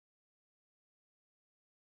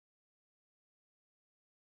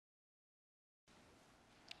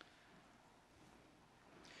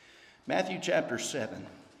Matthew chapter 7.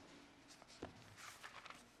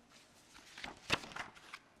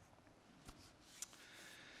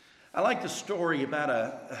 I like the story about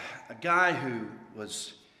a guy who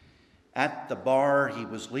was at the bar. He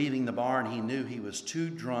was leaving the bar and he knew he was too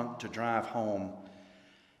drunk to drive home.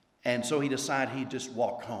 And so he decided he'd just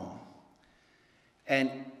walk home. And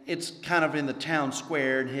it's kind of in the town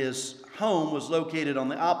square, and his home was located on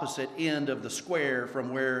the opposite end of the square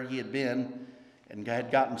from where he had been and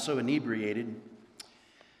had gotten so inebriated.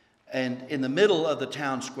 And in the middle of the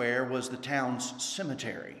town square was the town's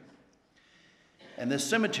cemetery. And this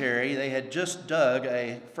cemetery, they had just dug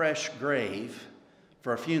a fresh grave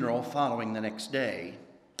for a funeral following the next day.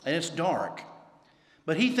 And it's dark.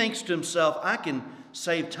 But he thinks to himself, I can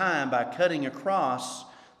save time by cutting across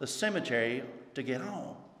the cemetery to get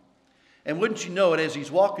home. And wouldn't you know it, as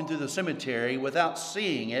he's walking through the cemetery, without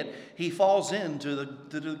seeing it, he falls into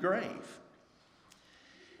the grave.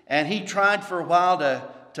 And he tried for a while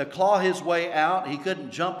to claw his way out. He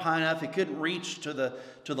couldn't jump high enough. He couldn't reach to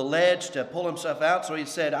the ledge to pull himself out. So he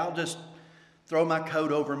said, I'll just throw my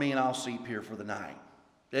coat over me and I'll sleep here for the night.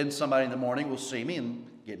 Then somebody in the morning will see me and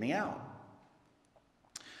get me out.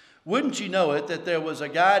 Wouldn't you know it that there was a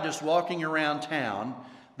guy just walking around town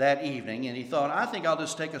that evening, and he thought, I think I'll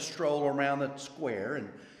just take a stroll around the square. And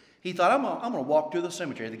he thought, I'm going to walk through the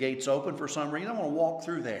cemetery. The gate's open for some reason. I'm going to walk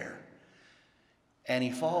through there. And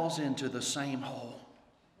he falls into the same hole.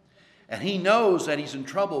 And he knows that he's in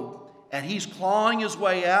trouble, and he's clawing his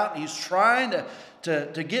way out. He's trying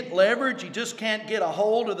to get leverage. He just can't get a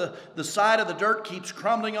hold of the side of the dirt, keeps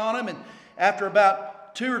crumbling on him. And after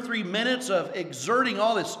about 2 or 3 minutes of exerting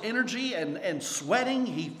all this energy and sweating,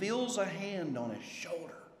 he feels a hand on his shoulder.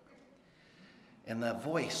 And the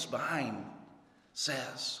voice behind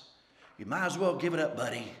says, you might as well give it up,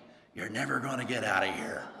 buddy. You're never going to get out of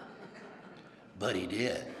here. But he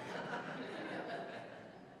did.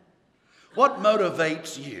 What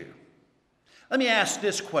motivates you? Let me ask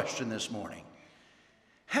this question this morning.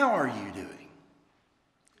 How are you doing?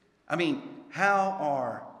 I mean, how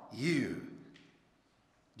are you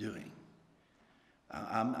doing?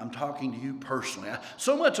 I'm talking to you personally.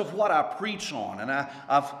 So much of what I preach on, and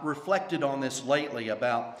I've reflected on this lately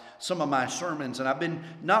about some of my sermons, and I've been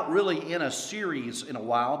not really in a series in a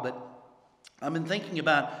while, but I've been thinking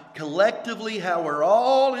about collectively how we're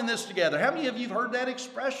all in this together. How many of you have heard that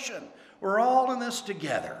expression? We're all in this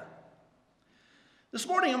together. This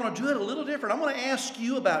morning I'm going to do it a little different. I'm going to ask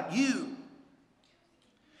you about you.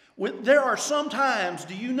 There are some times,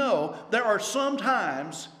 do you know, there are some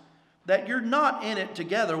times that you're not in it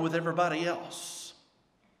together with everybody else.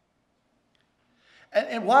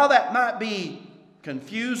 And while that might be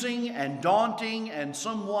confusing and daunting and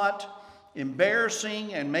somewhat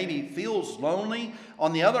embarrassing and maybe feels lonely,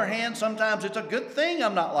 on the other hand, sometimes it's a good thing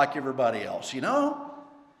I'm not like everybody else, you know?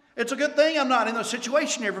 It's a good thing I'm not in the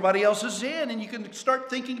situation everybody else is in, and you can start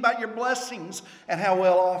thinking about your blessings and how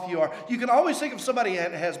well off you are. You can always think of somebody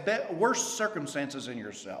that has worse circumstances than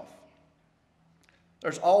yourself.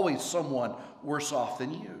 There's always someone worse off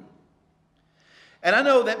than you. And I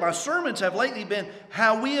know that my sermons have lately been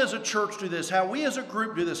how we as a church do this, how we as a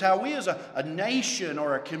group do this, how we as a nation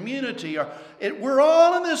or a community, we're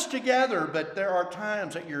all in this together, but there are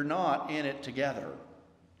times that you're not in it together.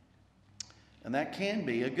 And that can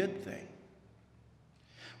be a good thing.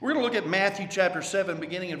 We're going to look at Matthew chapter 7,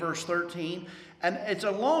 beginning in verse 13. And it's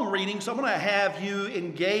a long reading, so I'm going to have you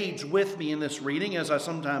engage with me in this reading, as I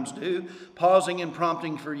sometimes do, pausing and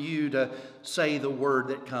prompting for you to say the word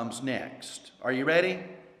that comes next. Are you ready?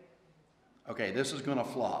 Okay, this is going to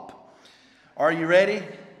flop. Are you ready?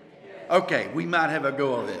 Okay, we might have a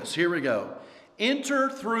go of this. Here we go. Enter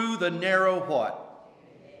through the narrow what?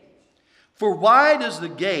 For wide is the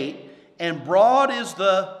gate, and broad is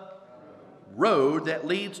the road that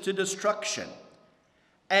leads to destruction,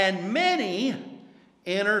 and many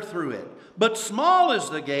enter through it. But small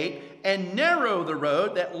is the gate, and narrow the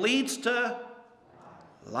road that leads to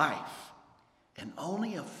life, and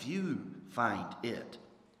only a few find it.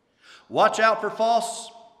 Watch out for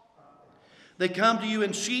false. They come to you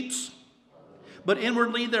in sheep's, but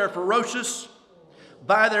inwardly they are ferocious.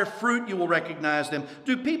 By their fruit you will recognize them.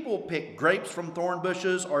 Do people pick grapes from thorn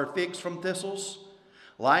bushes or figs from thistles?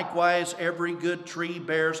 Likewise, every good tree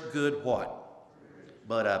bears good what?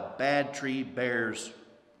 But a bad tree bears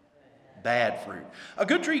bad fruit. A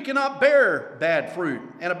good tree cannot bear bad fruit,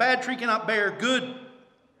 and a bad tree cannot bear good.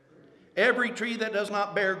 Every tree that does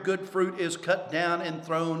not bear good fruit is cut down and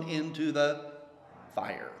thrown into the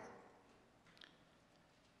fire.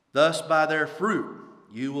 Thus, by their fruit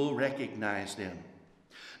you will recognize them.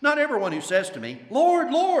 Not everyone who says to me,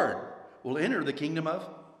 Lord, Lord, will enter the kingdom of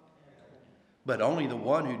but only the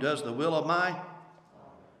one who does the will of my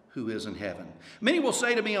who is in heaven. Many will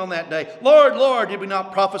say to me on that day, Lord, Lord, did we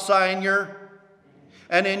not prophesy in your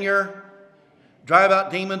drive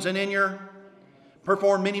out demons and in your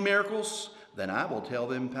perform many miracles? Then I will tell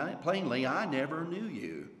them plainly, I never knew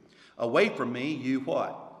you. Away from me, you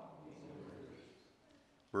what?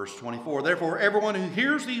 Verse 24, therefore everyone who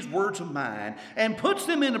hears these words of mine and puts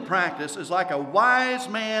them into practice is like a wise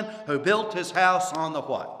man who built his house on the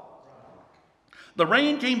what? The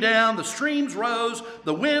rain came down, the streams rose,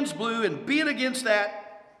 the winds blew and beat against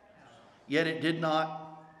that, yet it did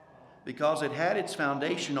not, because it had its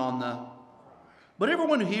foundation on the... But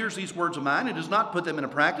everyone who hears these words of mine and does not put them into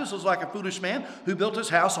practice is like a foolish man who built his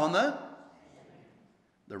house on the...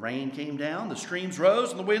 The rain came down, the streams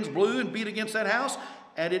rose, and the winds blew and beat against that house,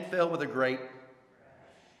 and it fell with a great...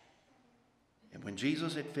 And when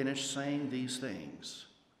Jesus had finished saying these things,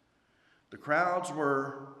 the crowds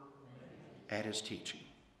were at his teaching,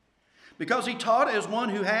 because he taught as one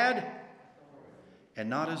who had, and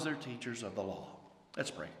not as their teachers of the law.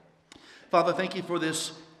 Let's pray. Father, thank you for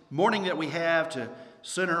this morning that we have to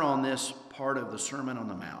center on this part of the Sermon on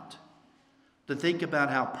the Mount, to think about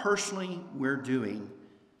how personally we're doing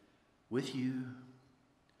with you,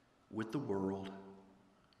 with the world,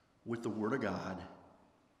 with the Word of God,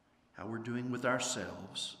 how we're doing with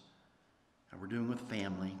ourselves, how we're doing with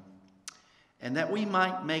family, and that we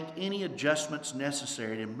might make any adjustments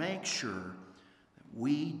necessary to make sure that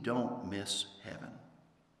we don't miss heaven.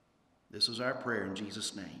 This is our prayer in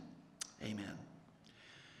Jesus' name. Amen.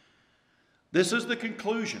 This is the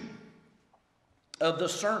conclusion of the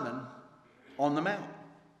Sermon on the Mount.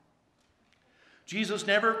 Jesus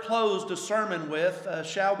never closed a sermon with,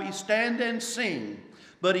 shall we stand and sing?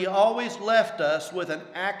 But he always left us with an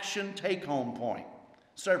action take-home point.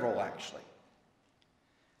 Several, actually.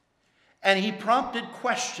 And he prompted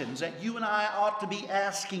questions that you and I ought to be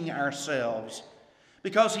asking ourselves,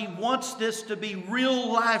 because he wants this to be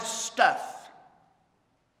real life stuff.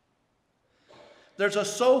 There's a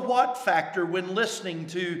so what factor when listening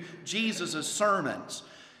to Jesus' sermons.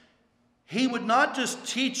 He would not just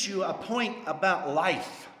teach you a point about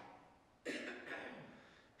life.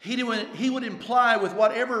 He would imply with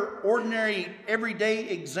whatever ordinary, everyday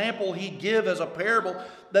example he'd give as a parable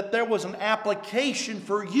that there was an application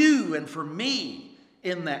for you and for me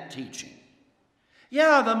in that teaching.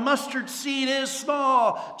 Yeah, the mustard seed is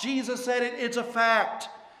small. Jesus said it's a fact.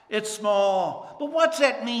 It's small. But what's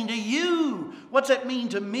that mean to you? What's that mean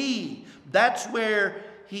to me? That's where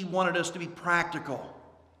he wanted us to be practical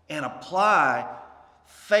and apply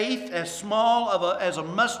faith as small as a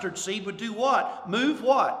mustard seed would do what? Move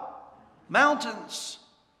what? Mountains.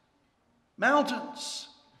 Mountains.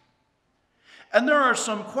 And there are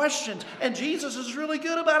some questions, and Jesus is really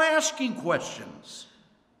good about asking questions.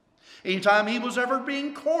 Anytime he was ever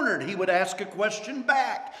being cornered, he would ask a question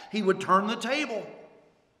back. He would turn the table.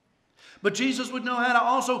 But Jesus would know how to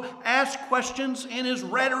also ask questions in his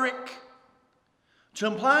rhetoric to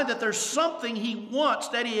imply that there's something he wants,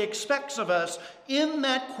 that he expects of us. In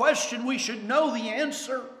that question, we should know the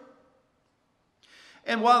answer.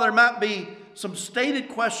 And while there might be some stated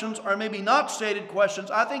questions or maybe not stated questions,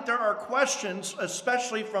 I think there are questions,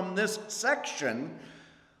 especially from this section,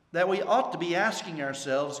 that we ought to be asking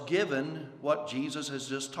ourselves given what Jesus has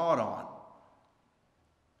just taught on.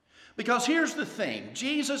 Because here's the thing,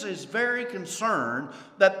 Jesus is very concerned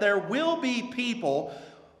that there will be people,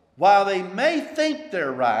 while they may think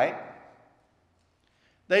they're right,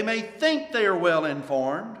 they may think they are well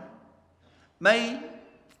informed, may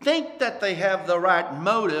think that they have the right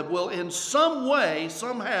motive, will in some way,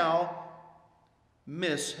 somehow,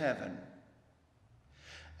 miss heaven.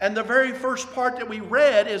 And the very first part that we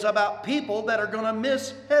read is about people that are going to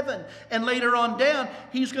miss heaven. And later on down,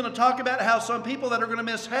 he's going to talk about how some people that are going to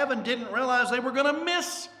miss heaven didn't realize they were going to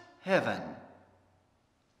miss heaven.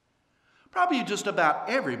 Probably just about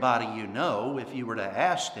everybody you know, if you were to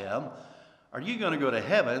ask them, are you going to go to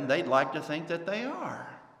heaven? They'd like to think that they are.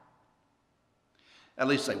 At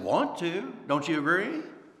least they want to. Don't you agree?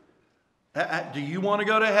 Do you want to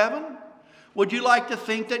go to heaven? Would you like to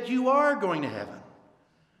think that you are going to heaven?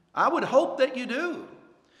 I would hope that you do.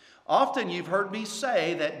 Often you've heard me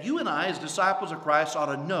say that you and I as disciples of Christ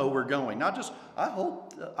ought to know we're going. Not just, I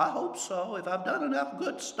hope so. If I've done enough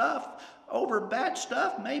good stuff over bad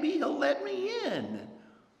stuff, maybe he'll let me in.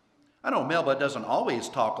 I know Melba doesn't always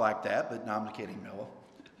talk like that, but no, I'm kidding, Melba.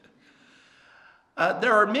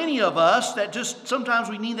 There are many of us that just sometimes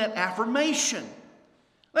we need that affirmation.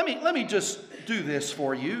 Let me just do this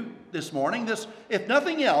for you this morning. This, if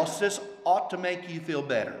nothing else, this ought to make you feel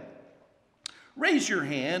better. Raise your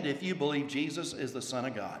hand if you believe Jesus is the Son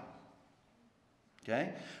of God.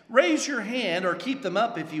 Okay? Raise your hand or keep them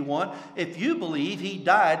up if you want, if you believe He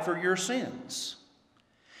died for your sins.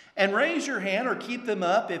 And raise your hand or keep them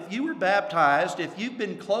up if you were baptized, if you've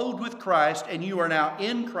been clothed with Christ and you are now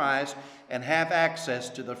in Christ and have access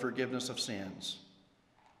to the forgiveness of sins.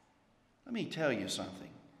 Let me tell you something.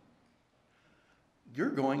 You're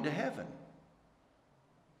going to heaven.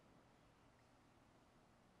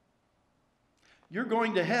 You're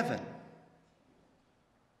going to heaven.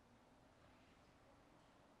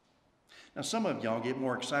 Now, some of y'all get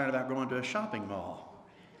more excited about going to a shopping mall.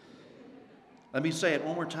 Let me say it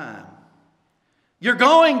one more time. You're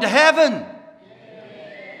going to heaven.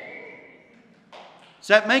 Does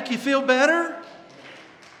that make you feel better?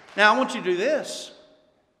 Now, I want you to do this.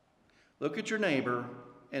 Look at your neighbor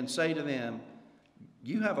and say to them,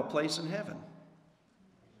 you have a place in heaven.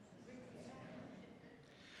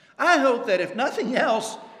 I hope that if nothing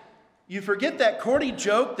else, you forget that corny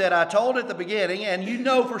joke that I told at the beginning, and you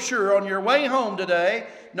know for sure on your way home today,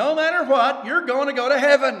 no matter what, you're going to go to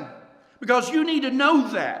heaven. Because you need to know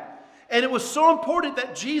that. And it was so important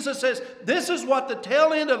that Jesus says, this is what the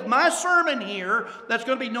tail end of my sermon here, that's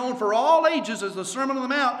going to be known for all ages as the Sermon on the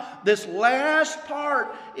Mount, this last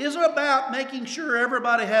part is about making sure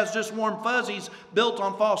everybody has just warm fuzzies built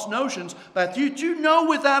on false notions, but you know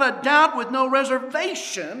without a doubt, with no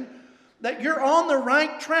reservation, that you're on the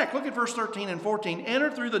right track. Look at verse 13 and 14.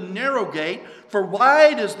 Enter through the narrow gate, for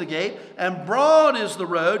wide is the gate, and broad is the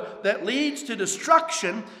road that leads to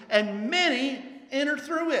destruction, and many enter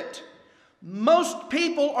through it. Most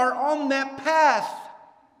people are on that path.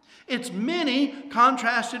 It's many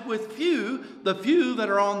contrasted with few, the few that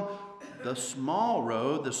are on the small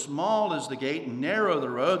road. The small is the gate, and narrow the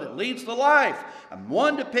road that leads to life. And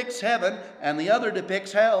one depicts heaven, and the other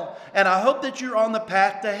depicts hell. And I hope that you're on the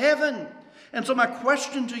path to heaven. And so my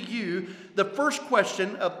question to you, the first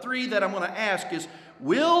question of 3 that I'm going to ask is,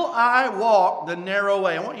 will I walk the narrow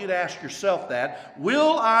way? I want you to ask yourself that.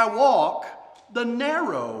 Will I walk the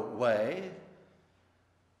narrow way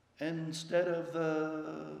instead of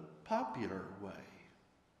the popular way?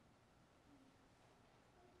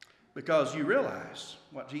 Because you realize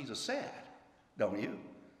what Jesus said, don't you?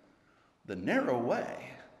 The narrow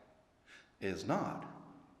way is not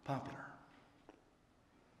popular.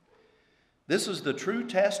 This is the true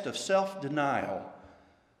test of self-denial,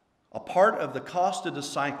 a part of the cost of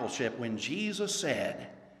discipleship when Jesus said,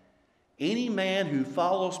 any man who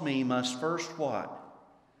follows me must first what?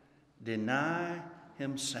 Deny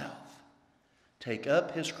himself, take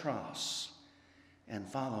up his cross, and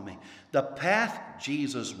follow me. The path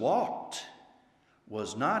Jesus walked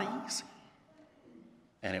was not easy,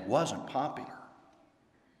 and it wasn't popular.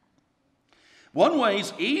 One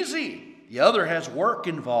way's easy, the other has work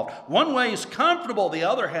involved. One way is comfortable, the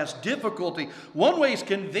other has difficulty. One way is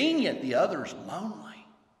convenient, the other is lonely.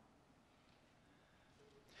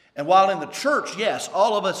 And while in the church, yes,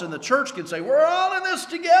 all of us in the church can say, we're all in this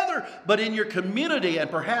together. But in your community and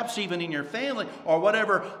perhaps even in your family or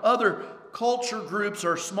whatever other culture groups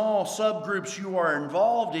or small subgroups you are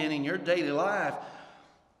involved in your daily life,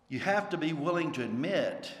 you have to be willing to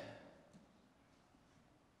admit,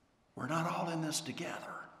 we're not all in this together.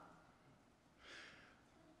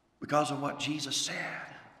 Because of what Jesus said,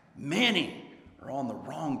 many are on the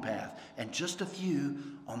wrong path and just a few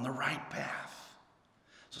on the right path.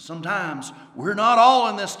 So sometimes we're not all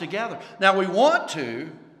in this together. Now we want to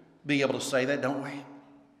be able to say that, don't we?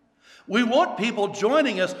 We want people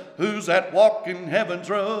joining us, who's that walking heaven's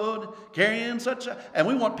road, carrying such a... And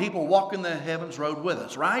we want people walking the heaven's road with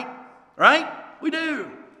us, right? Right? We do.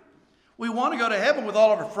 We want to go to heaven with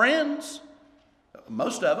all of our friends.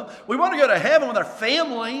 Most of them. We want to go to heaven with our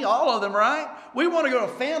family, all of them, right? We want to go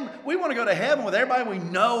to heaven with everybody we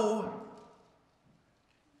know.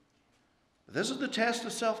 But this is the test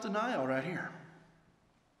of self-denial right here.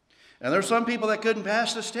 And there's some people that couldn't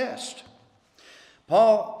pass this test.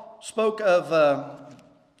 Paul spoke of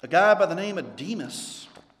a guy by the name of Demas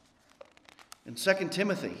in 2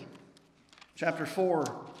 Timothy chapter 4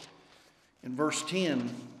 in verse 10.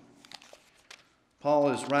 Paul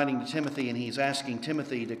is writing to Timothy, and he's asking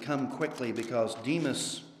Timothy to come quickly because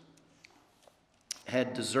Demas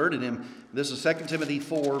had deserted him. This is 2 Timothy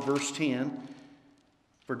 4, verse 10.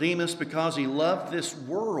 For Demas, because he loved this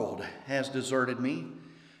world, has deserted me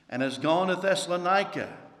and has gone to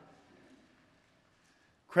Thessalonica.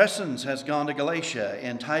 Crescens has gone to Galatia,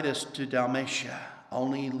 and Titus to Dalmatia.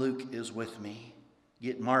 Only Luke is with me.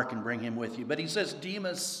 Get Mark and bring him with you. But he says,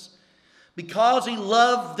 Demas, because he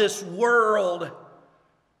loved this world.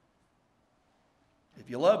 If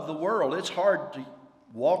you love the world, it's hard to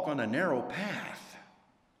walk on a narrow path.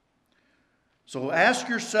 So ask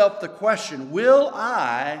yourself the question, will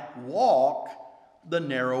I walk the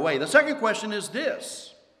narrow way? The second question is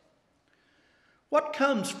this: what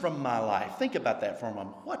comes from my life? Think about that for a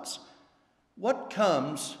moment. What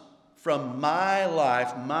comes from my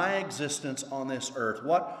life, my existence on this earth?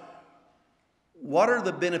 What are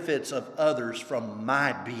the benefits of others from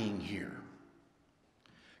my being here?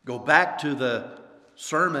 Go back to the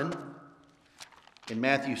sermon in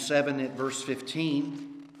Matthew 7 at verse 15.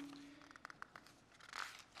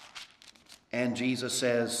 And Jesus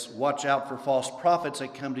says, watch out for false prophets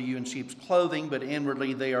that come to you in sheep's clothing, but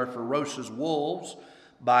inwardly they are ferocious wolves.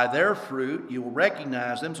 By their fruit you will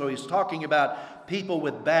recognize them. So he's talking about people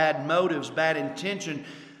with bad motives, bad intention,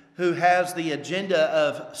 who has the agenda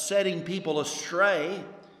of setting people astray,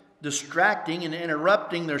 distracting and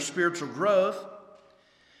interrupting their spiritual growth.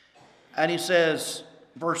 And he says,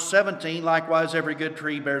 verse 17, likewise every good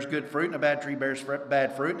tree bears good fruit, and a bad tree bears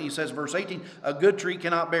bad fruit. And he says, verse 18, a good tree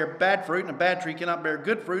cannot bear bad fruit, and a bad tree cannot bear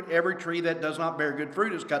good fruit. Every tree that does not bear good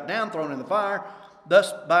fruit is cut down, thrown in the fire.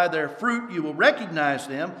 Thus by their fruit you will recognize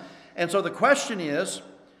them. And so the question is,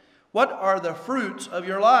 what are the fruits of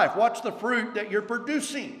your life? What's the fruit that you're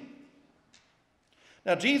producing?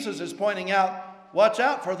 Now Jesus is pointing out, watch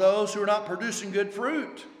out for those who are not producing good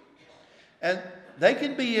fruit. And they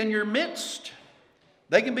can be in your midst.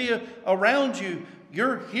 They can be around you.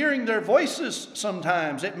 You're hearing their voices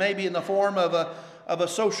sometimes. It may be in the form of a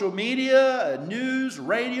social media, news,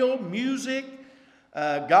 radio, music,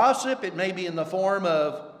 gossip. It may be in the form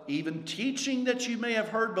of even teaching that you may have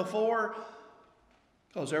heard before.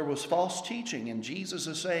 Because there was false teaching, and Jesus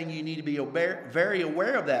is saying you need to be very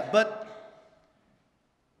aware of that. But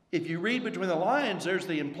if you read between the lines, there's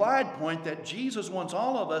the implied point that Jesus wants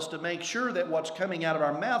all of us to make sure that what's coming out of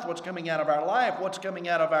our mouth, what's coming out of our life, what's coming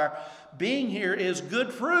out of our being here is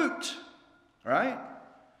good fruit, right?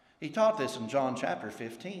 He taught this in John chapter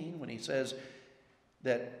 15 when he says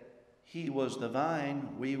that he was the vine,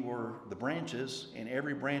 we were the branches, and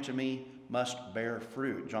every branch of me must bear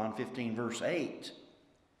fruit. John 15 verse 8.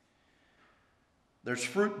 There's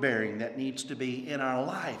fruit bearing that needs to be in our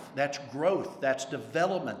life. That's growth. That's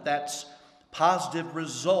development. That's positive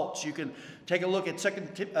results. You can take a look at 2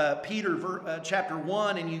 Peter chapter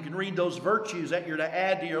 1, and you can read those virtues that you're to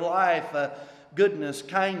add to your life. Goodness,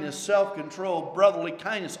 kindness, self-control, brotherly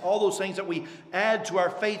kindness, all those things that we add to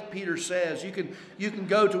our faith, Peter says. You can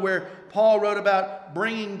go to where Paul wrote about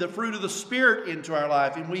bringing the fruit of the Spirit into our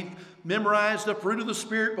life. And we've memorized the fruit of the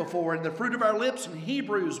Spirit before, and the fruit of our lips in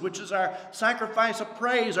Hebrews, which is our sacrifice of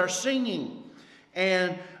praise, our singing.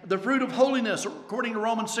 And the fruit of holiness, according to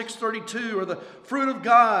Romans 6:32, or the fruit of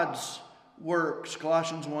God's works,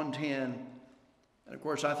 Colossians 1:10. And of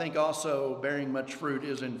course, I think also bearing much fruit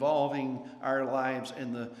is involving our lives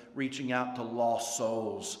in the reaching out to lost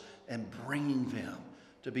souls and bringing them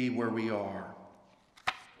to be where we are.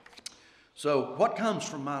 So what comes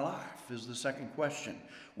from my life is the second question.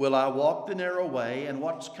 Will I walk the narrow way, and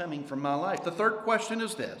what's coming from my life? The third question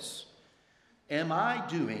is this: am I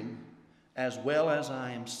doing as well as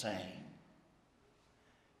I am saying?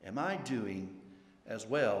 Am I doing as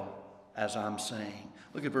well as I'm saying?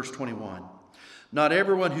 Look at verse 21. Not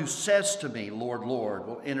everyone who says to me, Lord, Lord,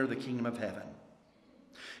 will enter the kingdom of heaven.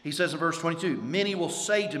 He says in verse 22, many will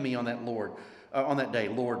say to me on that day,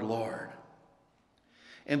 Lord, Lord.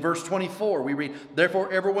 In verse 24, we read,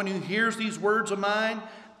 therefore everyone who hears these words of mine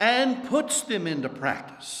and puts them into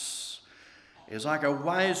practice is like a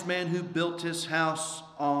wise man who built his house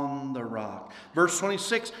on the rock. Verse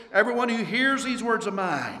 26, everyone who hears these words of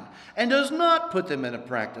mine and does not put them into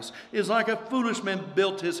practice is like a foolish man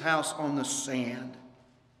built his house on the sand.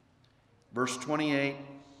 Verse 28,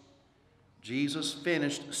 Jesus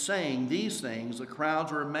finished saying these things. The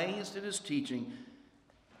crowds were amazed at his teaching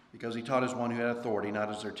because he taught as one who had authority, not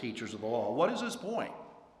as their teachers of the law. What is his point?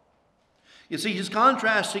 You see, he's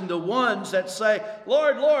contrasting the ones that say,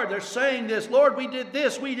 Lord, Lord, they're saying this. Lord, we did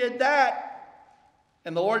this, we did that.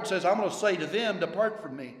 And the Lord says, I'm going to say to them, depart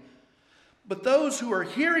from me. But those who are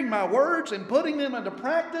hearing my words and putting them into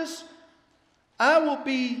practice, I will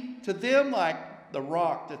be to them like the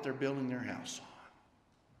rock that they're building their house on.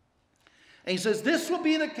 And he says, this will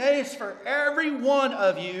be the case for every one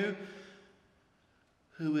of you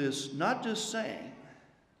who is not just saying,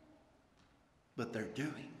 but they're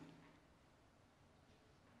doing.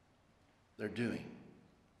 They're doing.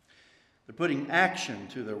 They're putting action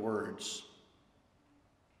to their words.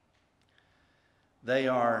 They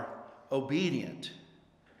are obedient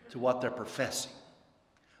to what they're professing.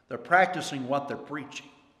 They're practicing what they're preaching.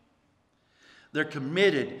 They're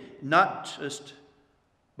committed not just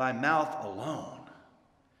by mouth alone,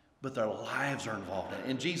 but their lives are involved in it.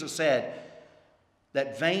 And Jesus said,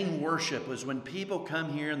 That vain worship was when people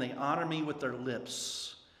come here and they honor me with their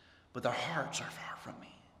lips, but their hearts are far from me.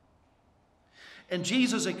 And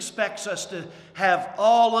Jesus expects us to have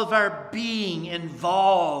all of our being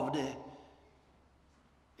involved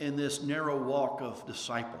in this narrow walk of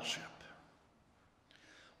discipleship.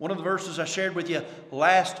 One of the verses I shared with you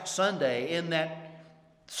last Sunday in that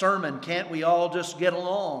sermon, Can't We All Just Get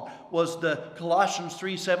Along, was the Colossians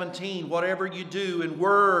 3:17. Whatever you do in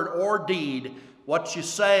word or deed, what you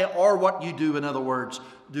say or what you do, in other words,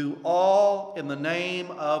 do all in the name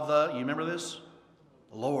of the, you remember this?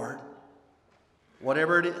 Lord.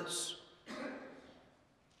 Whatever it is.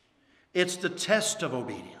 It's the test of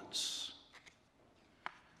obedience.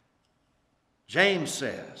 James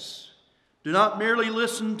says, do not merely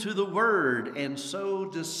listen to the word and so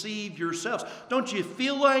deceive yourselves. Don't you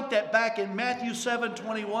feel like that back in Matthew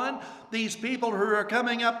 7:21, these people who are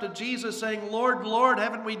coming up to Jesus saying, Lord, Lord,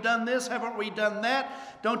 haven't we done this? Haven't we done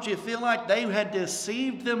that? Don't you feel like they had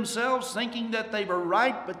deceived themselves thinking that they were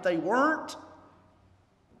right, but they weren't?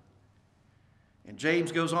 And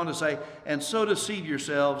James goes on to say, and so deceive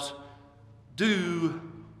yourselves, do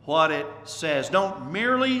what it says. Don't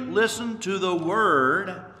merely listen to the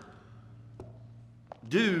word,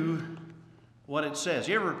 do what it says.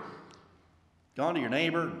 You ever gone to your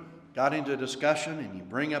neighbor, got into a discussion, and you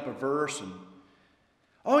bring up a verse and,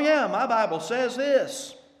 oh yeah, my Bible says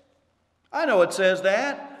this. I know it says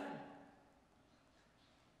that.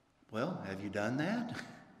 Well, have you done that?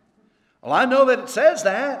 Well, I know that it says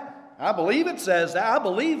that. I believe it says that. I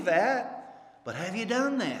believe that. But have you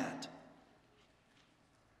done that?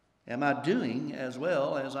 Am I doing as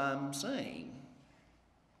well as I'm saying?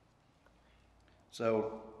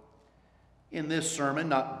 So, in this sermon,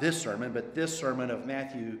 not this sermon, but this sermon of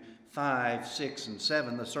Matthew 5, 6, and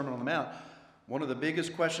 7, the Sermon on the Mount, one of the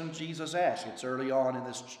biggest questions Jesus asked, it's early on in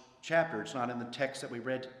this chapter, it's not in the text that we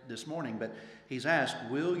read this morning, but he's asked,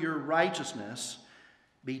 will your righteousness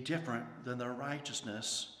be different than the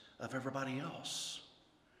righteousness of everybody else?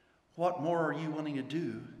 What more are you willing to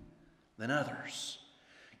do than others?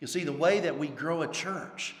 You see, the way that we grow a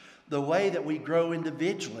church, the way that we grow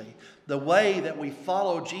individually, the way that we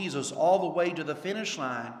follow Jesus all the way to the finish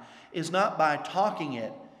line is not by talking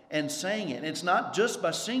it and saying it. It's not just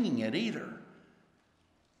by singing it either.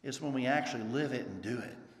 It's when we actually live it and do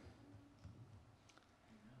it.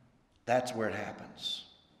 That's where it happens.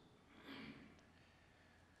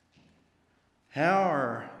 How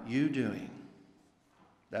are you doing?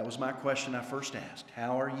 That was my question I first asked.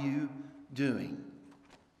 How are you doing?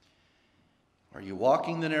 Are you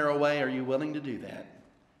walking the narrow way? Are you willing to do that?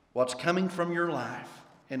 What's coming from your life?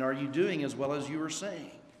 And are you doing as well as you were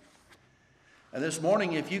saying? And this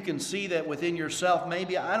morning, if you can see that within yourself,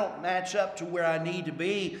 maybe I don't match up to where I need to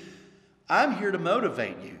be, I'm here to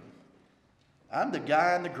motivate you. I'm the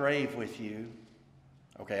guy in the grave with you.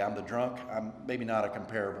 Okay, I'm the drunk. I'm maybe not a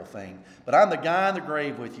comparable thing. But I'm the guy in the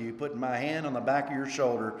grave with you, putting my hand on the back of your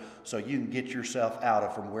shoulder so you can get yourself out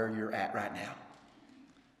of from where you're at right now.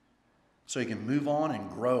 So you can move on and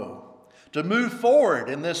grow. To move forward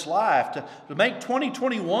in this life. To make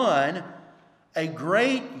 2021 a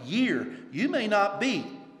great year. You may not be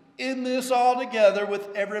in this all together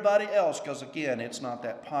with everybody else, because again, it's not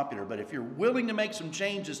that popular. But if you're willing to make some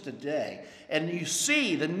changes today, and you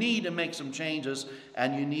see the need to make some changes,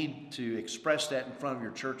 and you need to express that in front of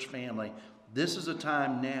your church family, this is a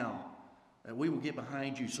time now that we will get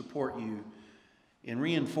behind you, support you, and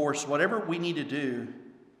reinforce whatever we need to do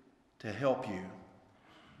to help you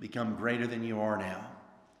become greater than you are now.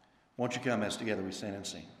 Won't you come as together we stand and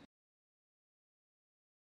sing?